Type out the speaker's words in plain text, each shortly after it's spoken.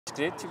It's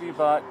great to be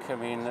back. I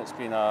mean, it's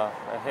been a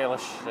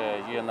hellish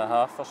year and a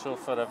half or so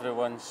for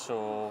everyone,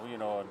 so, you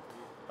know,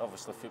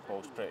 obviously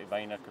football's pretty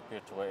minor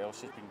compared to what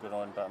else has been going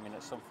on, but I mean,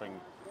 it's something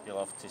you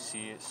love to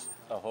see. It's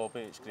a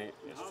hobby, it's great,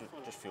 it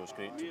just feels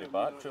great to be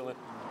back, really.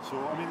 So,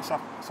 I mean, it's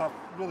a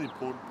really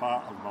important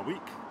part of my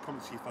week, coming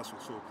to see Thistle,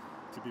 so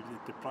to be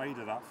deprived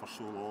of that for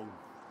so long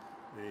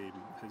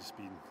it's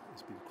been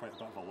quite a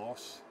bit of a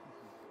loss.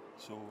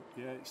 So,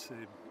 yeah, it's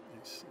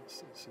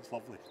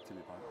lovely to be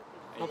back.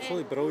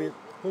 Absolutely brilliant.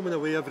 Home and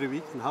away every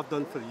week, and have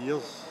done for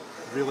years.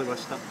 Really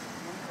missed it.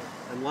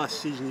 And last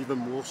season even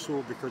more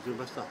so, because we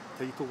missed a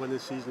title winning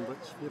season, which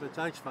if you're a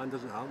Jags fan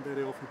doesn't happen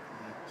very often.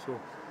 So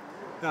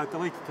yeah,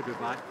 delighted to be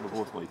back. We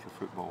both like our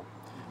football.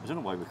 I don't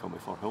know why we come to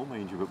Firhill,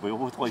 mind you, but we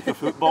both like our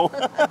football.